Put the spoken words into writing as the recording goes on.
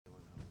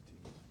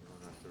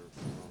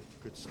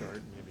good start,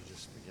 and maybe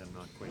just, again,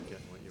 not quite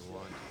getting what you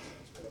want?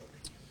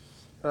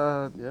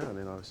 Yeah, I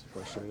mean, obviously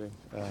frustrating.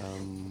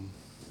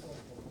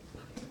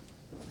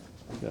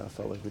 Yeah, I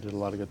felt like we did a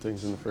lot of good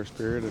things in the first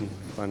period and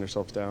find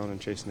ourselves down and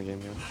chasing the game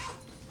again.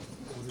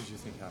 What did you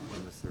think happened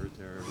in the third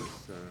there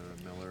with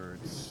Miller?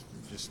 It's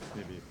just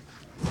maybe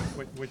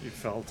what you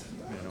felt,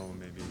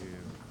 maybe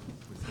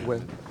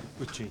with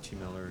JT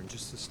Miller and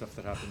just the stuff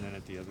that happened then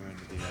at the other end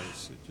of the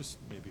ice. It just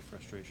maybe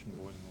frustration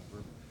boiling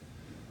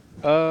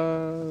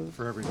over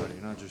for everybody,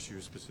 not just you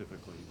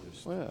specifically.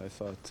 Well, yeah, I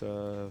thought,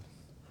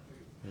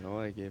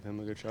 I gave him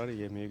a good shot. He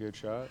gave me a good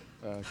shot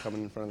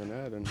coming in front of the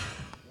net and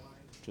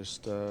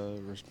just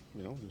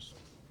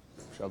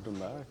shoved him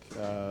back.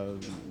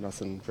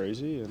 Nothing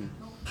crazy, and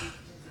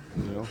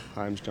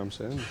Himes jumps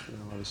in.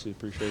 Obviously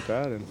appreciate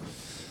that, and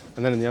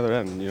then in the other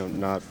end,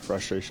 not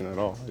frustration at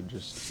all.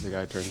 The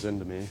guy turns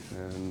into me,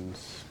 and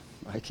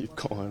I keep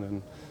going,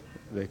 and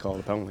they call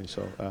the penalty.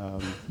 So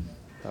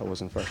that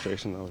wasn't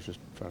frustration. That was just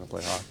trying to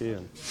play hockey,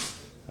 and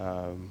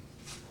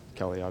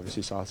Kelly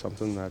obviously saw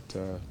something that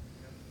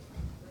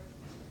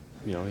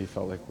he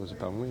felt like was a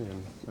penalty,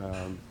 and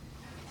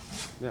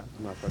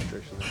not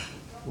frustration there.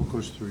 What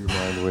goes through your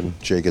mind when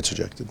Jay gets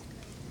ejected?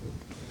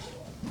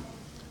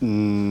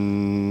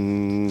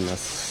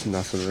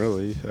 Nothing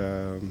really.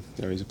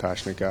 He's a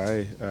passionate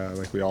guy,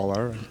 like we all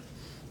are.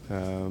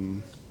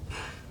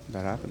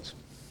 That happens.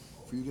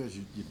 For you guys,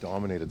 you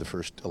dominated the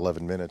first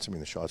 11 minutes. I mean,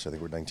 the shots, I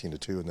think, were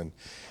 19-2. And then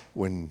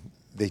when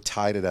they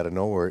tied it out of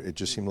nowhere, it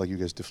just seemed like you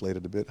guys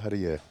deflated a bit. How do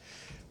you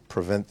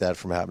prevent that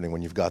from happening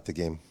when you've got the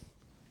game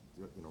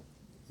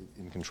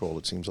in control,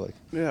 it seems like?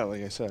 Yeah,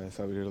 like I said, I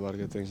thought we did a lot of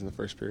good things in the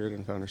first period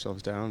and found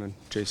ourselves down and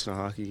chasing a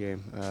hockey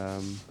game.